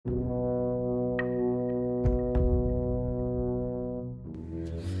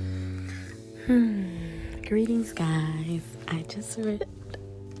Greetings, guys. I just read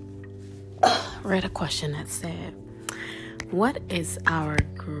a question that said, what is our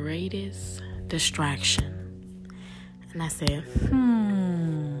greatest distraction? And I said,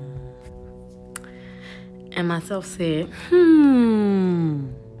 And myself said,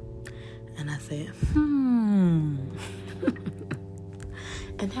 And I said,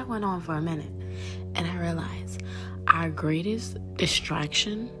 And that went on for a minute. And I realized our greatest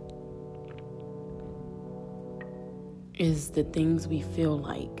distraction is the things we feel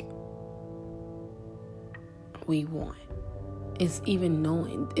like we want. It's even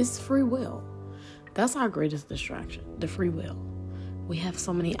knowing. It's free will. That's our greatest distraction, the free will. We have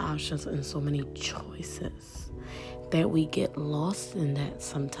so many options and so many choices that we get lost in that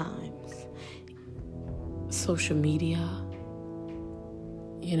sometimes. Social media,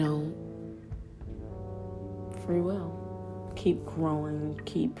 free will. Keep growing,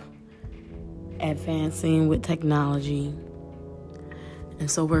 keep advancing with technology.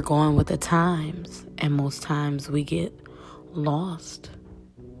 And so we're going with the times, and most times we get lost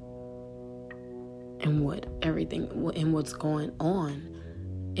in what's going on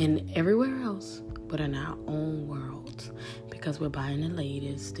in everywhere else but in our own world, because we're buying the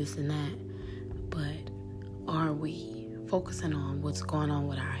latest, this and that. But are we focusing on what's going on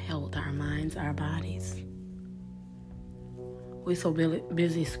with our health, our minds, our bodies? We're so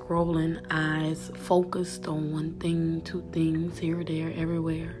busy scrolling, eyes focused on one thing, two things, here, there,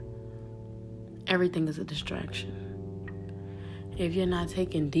 everywhere. Everything is a distraction. If you're not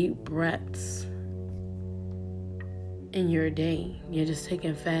taking deep breaths in your day, you're just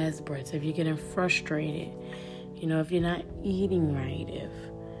taking fast breaths. If you're getting frustrated, if you're not eating right, if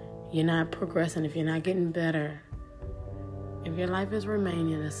you're not progressing, if you're not getting better, if your life is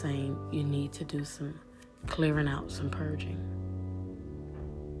remaining the same, you need to do some clearing out, some purging.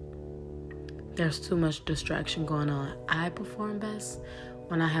 There's too much distraction going on. I perform best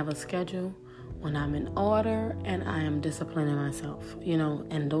when I have a schedule, when I'm in order, and I am disciplining myself,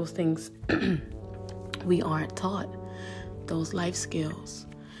 and those things we aren't taught. Those life skills.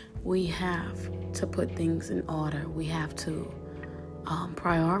 We have to put things in order. We have to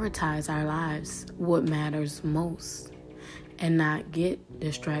prioritize our lives, what matters most, and not get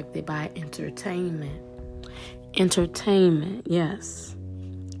distracted by entertainment. Entertainment, yes.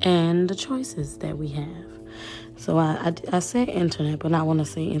 And the choices that we have. So I said internet, but I want to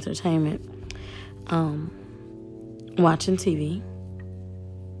say entertainment. Watching TV,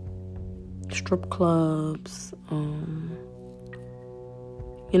 strip clubs. A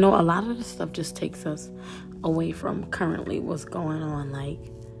lot of the stuff just takes us away from currently what's going on. Like,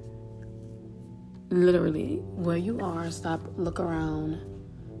 literally, where you are, stop, look around,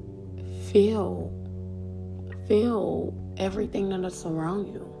 feel everything that's around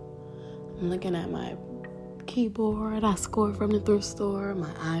you. I'm looking at my keyboard I scored from the thrift store,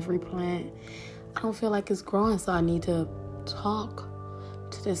 my ivory plant. I don't feel like it's growing, so I need to talk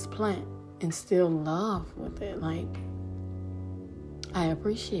to this plant and still love with it. Like, I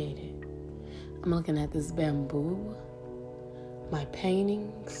appreciate it. I'm looking at this bamboo, my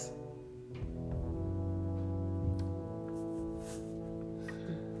paintings.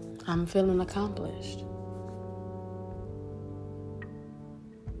 I'm feeling accomplished.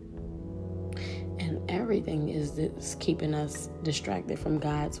 Everything is keeping us distracted from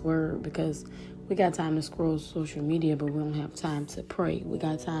God's word, because we got time to scroll social media, but we don't have time to pray. We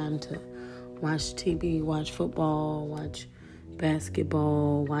got time to watch TV, watch football, watch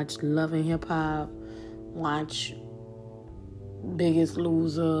basketball, watch Love and Hip Hop, watch Biggest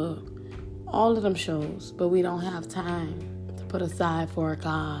Loser, all of them shows, but we don't have time to put aside for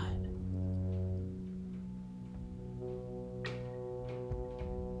God.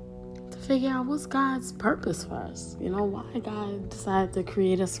 Figure out what's God's purpose for us. Why God decided to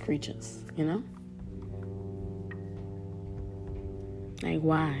create us creatures, Like,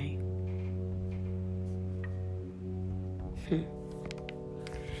 why?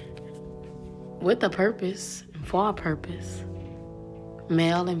 With a purpose, and for a purpose.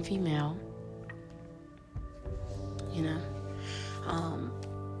 Male and female.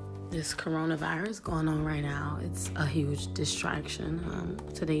 This coronavirus going on right now, it's a huge distraction.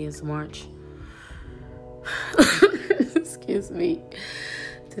 Today is March. Excuse me.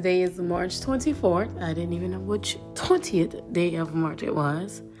 Today is March 24th. I didn't even know which 20th day of March it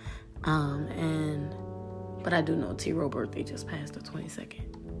was. But I do know T-Ro's birthday just passed the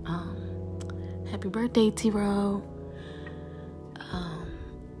 22nd. Happy birthday, T-Ro.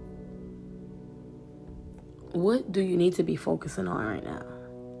 What do you need to be focusing on right now?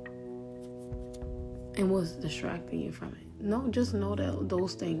 And what's distracting you from it? No, just know that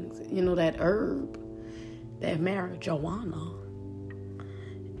those things, that herb, that marijuana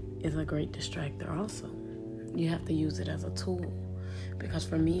is a great distractor also. You have to use it as a tool, because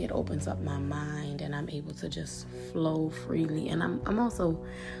for me it opens up my mind and I'm able to just flow freely. And I'm also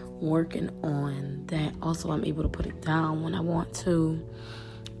working on that. Also, I'm able to put it down when I want to.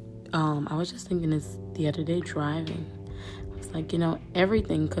 I was just thinking this the other day driving. I was like,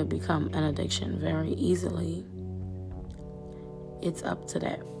 everything could become an addiction very easily. It's up to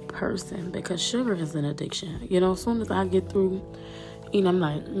that person, because sugar is an addiction. As soon as I get through eating, I'm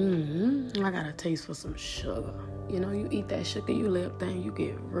like, I got a taste for some sugar. You eat that sugar, you lay up there and you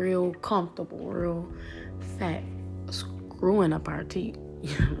get real comfortable, real fat, screwing up our teeth,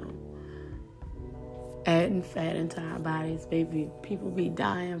 adding fat into our bodies. Baby, people be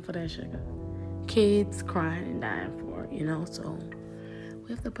dying for that sugar. Kids crying and dying for it, so we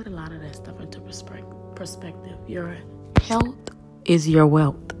have to put a lot of that stuff into perspective. Your health is your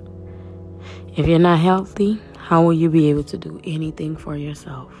wealth. If you're not healthy, how will you be able to do anything for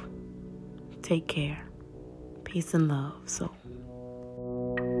yourself? Take care. Peace and love. So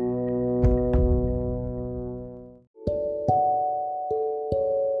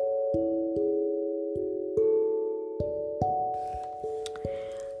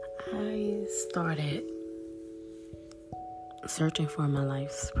I started searching for my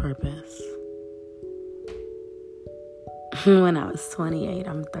life's purpose when I was 28.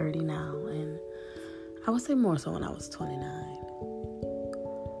 I'm 30 now, and I would say more so when I was 29.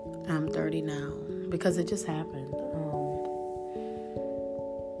 I'm 30 now because it just happened.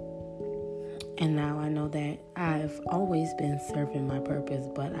 And now I know that I've always been serving my purpose,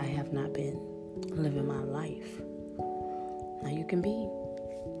 but I have not been living my life. Now you can be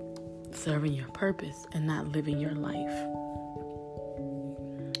serving your purpose and not living your life.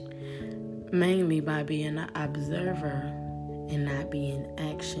 Mainly by being an observer and not being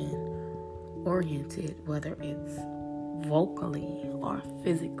action-oriented, whether it's vocally or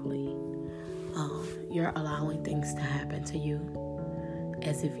physically. You're allowing things to happen to you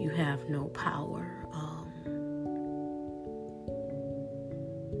as if you have no power.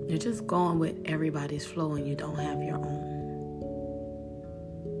 You're just going with everybody's flow and you don't have your own.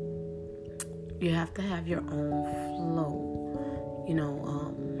 You have to have your own flow.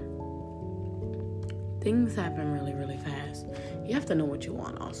 Things happen really, really fast. You have to know what you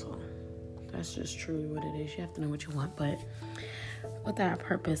want also. That's just truly what it is. You have to know what you want. But with our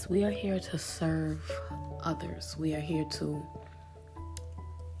purpose, we are here to serve others. We are here to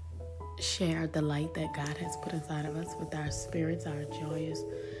share the light that God has put inside of us with our spirits, our joyous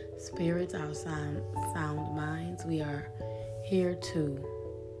spirits, our sound minds. We are here to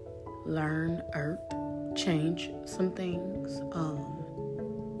learn, change some things.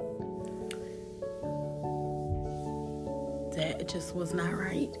 That just was not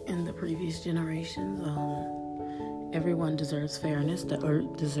right in the previous generations. Everyone deserves fairness. The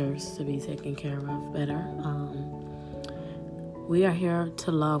earth deserves to be taken care of better. We are here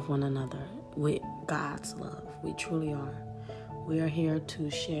to love one another with God's love. We truly are. We are here to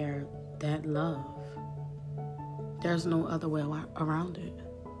share that love. There's no other way around it.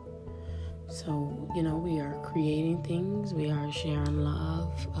 So, we are creating things. We are sharing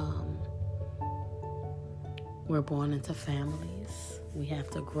love. We're born into families. We have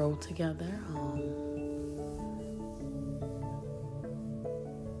to grow together.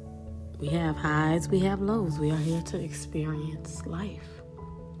 We have highs, we have lows. We are here to experience life.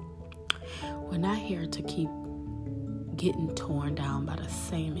 We're not here to keep getting torn down by the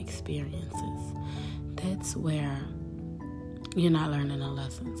same experiences. That's where you're not learning a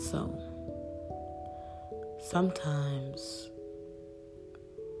lesson. So sometimes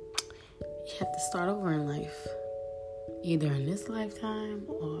you have to start over in life, either in this lifetime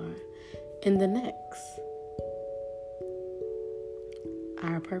or in the next.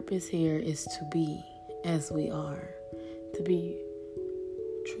 Our purpose here is to be as we are, to be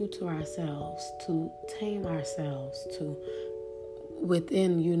true to ourselves, to tame ourselves, to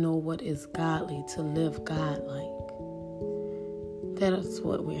within what is godly, to live godlike. That is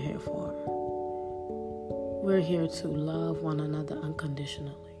what we're here for. We're here to love one another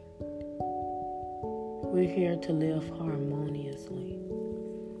unconditionally. We're here to live harmoniously.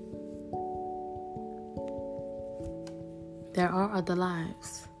 There are other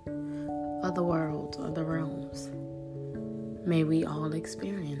lives, other worlds, other realms. May we all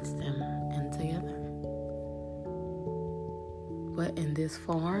experience them and together. But in this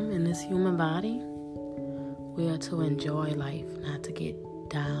form, in this human body, we are to enjoy life, not to get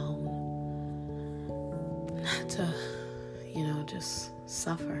down, not to, just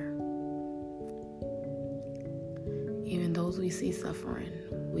suffer. Even those we see suffering,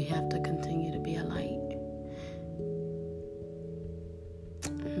 we have to continue to be a light.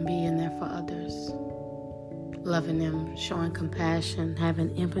 loving them, showing compassion,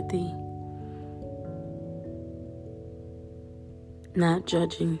 having empathy, not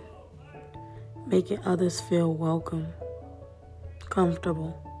judging, making others feel welcome,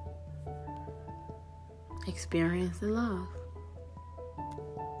 comfortable, experiencing love.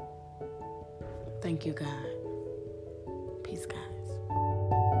 Thank you, God. Peace, guys.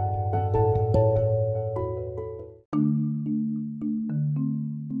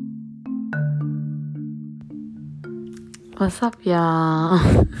 What's up, y'all?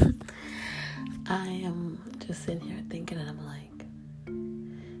 I am just sitting here thinking, and I'm like,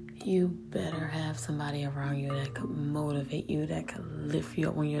 you better have somebody around you that could motivate you, that could lift you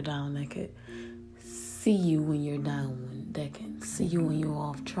up when you're down, that could see you when you're down, that can see you when you're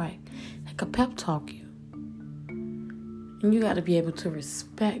off track, that could pep talk you. And you got to be able to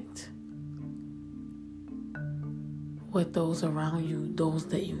respect what those around you, those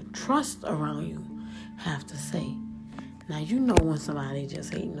that you trust around you, have to say. Now, you know when somebody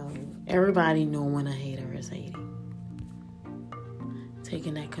just hating on you. Everybody know when a hater is hating.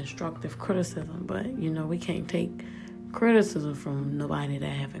 Taking that constructive criticism, but, we can't take criticism from nobody that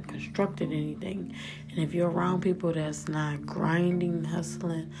haven't constructed anything. And if you're around people that's not grinding,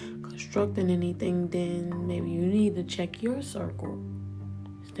 hustling, constructing anything, then maybe you need to check your circle.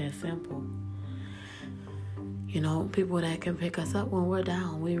 It's that simple. People that can pick us up when we're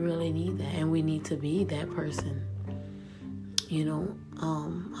down. We really need that, and we need to be that person.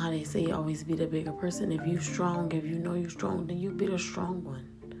 How they say, always be the bigger person. If you strong, if you know you're strong, then you be the strong one.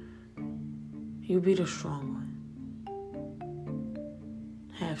 You be the strong one.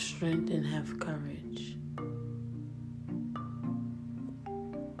 Have strength and have courage.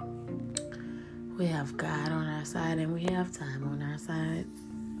 We have God on our side, and we have time on our side.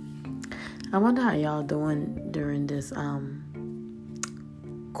 I wonder how y'all doing during this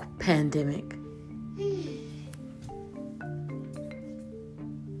pandemic.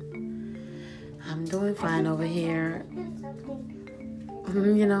 I'm doing fine over here.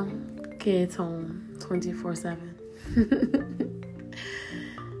 Kids home 24/7.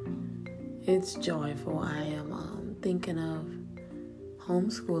 It's joyful. I am thinking of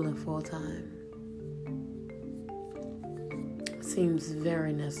homeschooling full time. Seems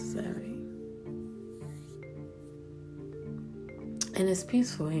very necessary. And it's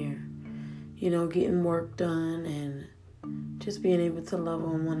peaceful here. Getting work done and just being able to love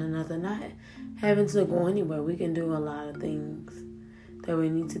on one another, not having to go anywhere. We can do a lot of things that we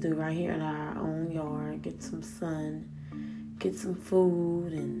need to do right here in our own yard. Get some sun, get some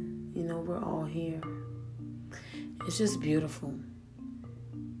food, and, we're all here. It's just beautiful.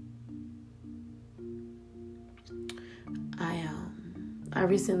 I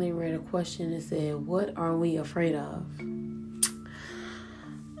recently read a question that said, what are we afraid of?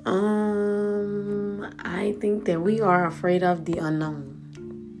 I think that we are afraid of the unknown.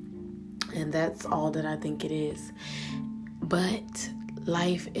 And that's all that I think it is. But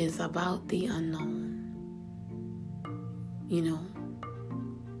life is about the unknown.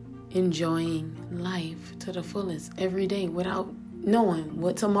 Enjoying life to the fullest every day without knowing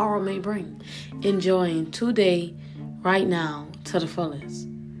what tomorrow may bring. Enjoying today, right now, to the fullest.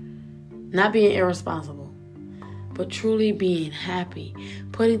 Not being irresponsible, but truly being happy.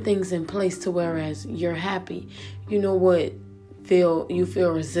 Putting things in place to whereas you're happy. You know what you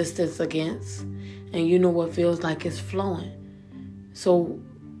feel resistance against, and you know what feels like it's flowing. So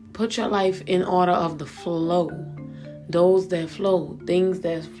put your life in order of the flow. Those that flow, things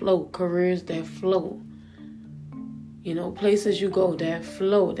that flow, careers that flow. Places you go that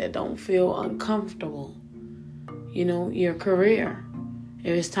flow, that don't feel uncomfortable. Your career.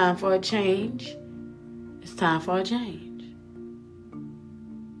 If it's time for a change, it's time for a change.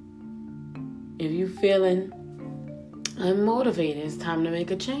 If you're feeling unmotivated, it's time to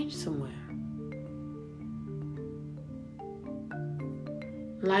make a change somewhere.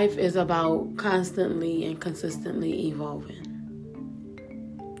 Life is about constantly and consistently evolving.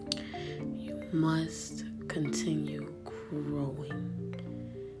 You must continue growing.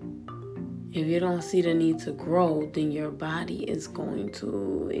 If you don't see the need to grow, then your body is going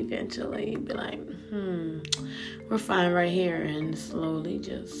to eventually be like, we're fine right here, and slowly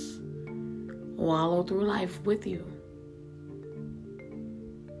just wallow through life with you.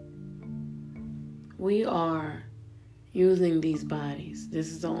 We are using these bodies.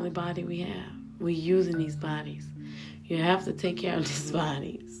 This is the only body we have. We're using these bodies. You have to take care of these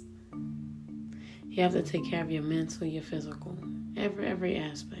bodies. You have to take care of your mental, your physical, every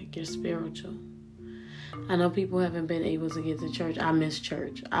aspect, your spiritual. I know people haven't been able to get to church. I miss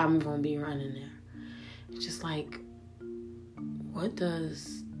church. I'm going to be running there. It's just like, what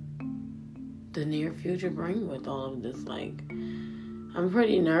does the near future bring with all of this. Like, I'm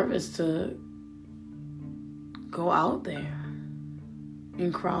pretty nervous to go out there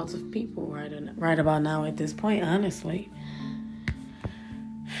in crowds of people right about now at this point, honestly.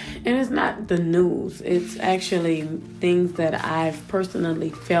 And it's not the news. It's actually things that I've personally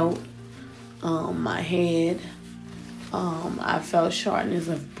felt. My head. I felt shortness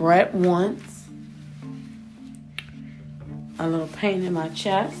of breath once. A little pain in my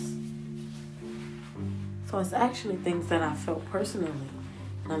chest. So it's actually things that I felt personally.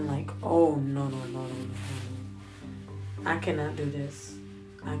 And I'm like, oh, no. I cannot do this.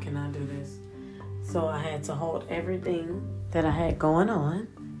 So I had to hold everything that I had going on.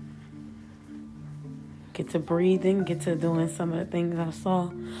 Get to breathing, get to doing some of the things I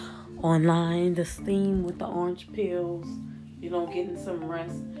saw online, the steam with the orange pills, getting some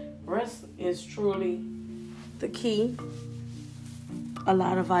rest. Rest is truly the key. A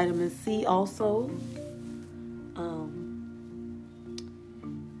lot of vitamin C also.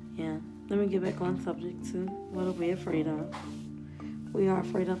 Let me get back on subject too. What are we afraid of? We are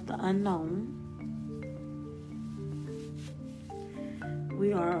afraid of the unknown.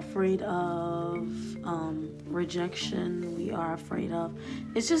 We are afraid of rejection. We are afraid of...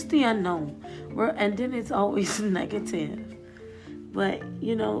 It's just the unknown. And then it's always negative. But,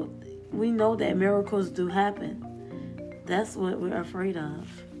 we know that miracles do happen. That's what we're afraid of.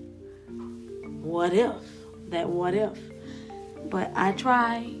 What if? That what if. But I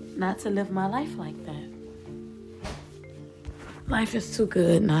try not to live my life like that. Life is too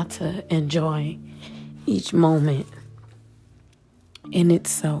good not to enjoy each moment in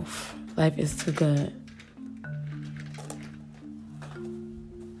itself. Life is too good.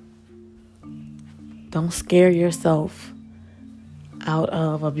 Don't scare yourself out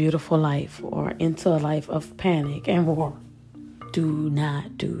of a beautiful life or into a life of panic and war. Do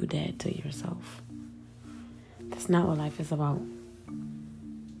not do that to yourself. That's not what life is about.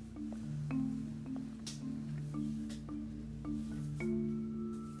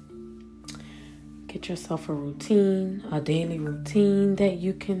 Get yourself a routine, a daily routine that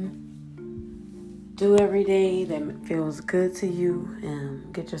you can do every day that feels good to you,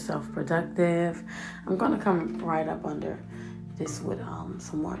 and get yourself productive. I'm going to come right up under this with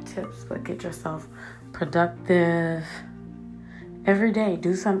some more tips, but get yourself productive every day.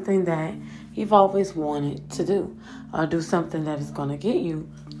 Do something that you've always wanted to do, or do something that is going to get you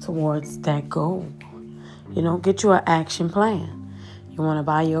towards that goal. Get you an action plan. You want to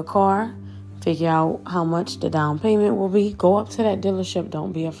buy your car? Figure out how much the down payment will be. Go up to that dealership.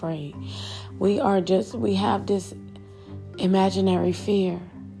 Don't be afraid. We have this imaginary fear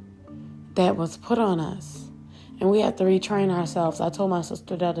that was put on us. And we have to retrain ourselves. I told my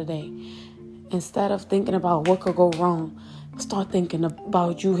sister the other day, instead of thinking about what could go wrong, start thinking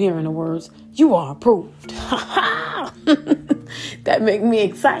about you hearing the words, "You are approved." That make me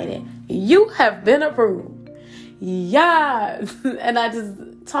excited. You have been approved. Yeah. And I just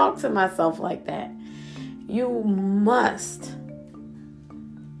talk to myself like that. You must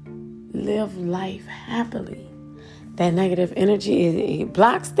live life happily. That negative energy, it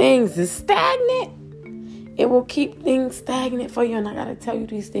blocks things. It's stagnant. It will keep things stagnant for you. And I got to tell you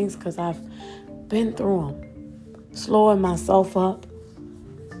these things because I've been through them. Slowing myself up.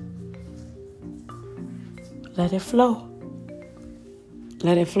 Let it flow.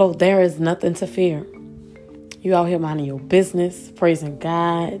 Let it flow. There is nothing to fear. You out here minding your business, praising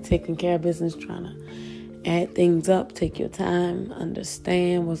God, taking care of business, trying to add things up. Take your time.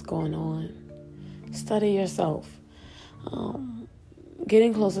 Understand what's going on. Study yourself.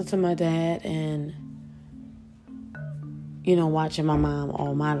 Getting closer to my dad and, watching my mom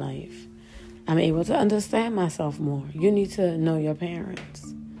all my life, I'm able to understand myself more. You need to know your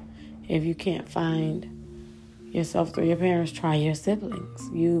parents. If you can't find yourself through your parents, try your siblings.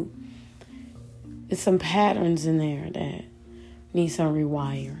 There's some patterns in there that need some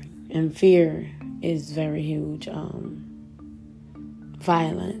rewiring. And fear is very huge.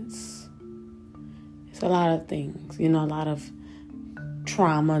 Violence. It's a lot of things. A lot of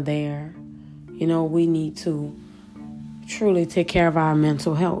trauma there. We need to truly take care of our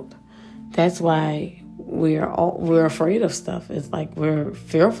mental health. That's why we're afraid of stuff. It's like we're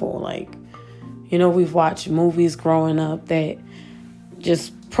fearful. Like, we've watched movies growing up that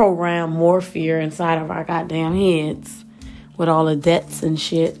just program more fear inside of our goddamn heads with all the debts and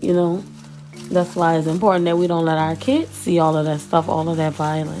shit, That's why it's important that we don't let our kids see all of that stuff, all of that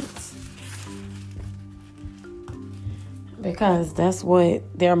violence. Because that's what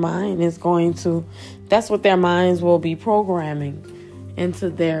their mind is that's what their minds will be programming into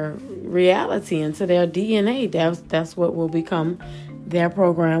their reality, into their DNA. That's what will become their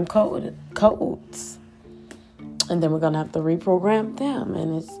program codes. And then we're going to have to reprogram them.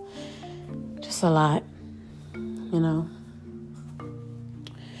 And it's just a lot,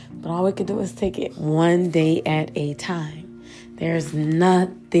 But all we can do is take it one day at a time. There's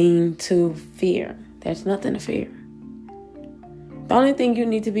nothing to fear. There's nothing to fear. The only thing you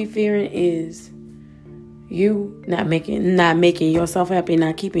need to be fearing is you not making yourself happy,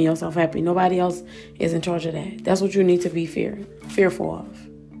 not keeping yourself happy. Nobody else is in charge of that. That's what you need to be fearful of.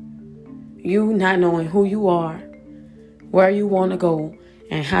 You not knowing who you are, where you want to go,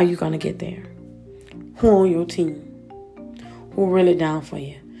 and how you're going to get there. Who on your team? Who really down for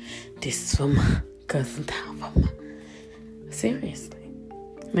you? This is for my cousin, down for my... Seriously.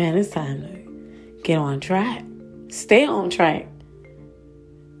 Man, it's time to get on track. Stay on track.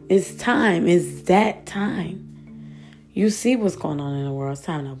 It's time. It's that time. You see what's going on in the world. It's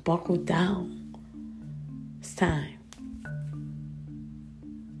time to buckle down. It's time.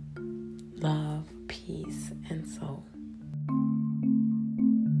 Love, peace, and soul.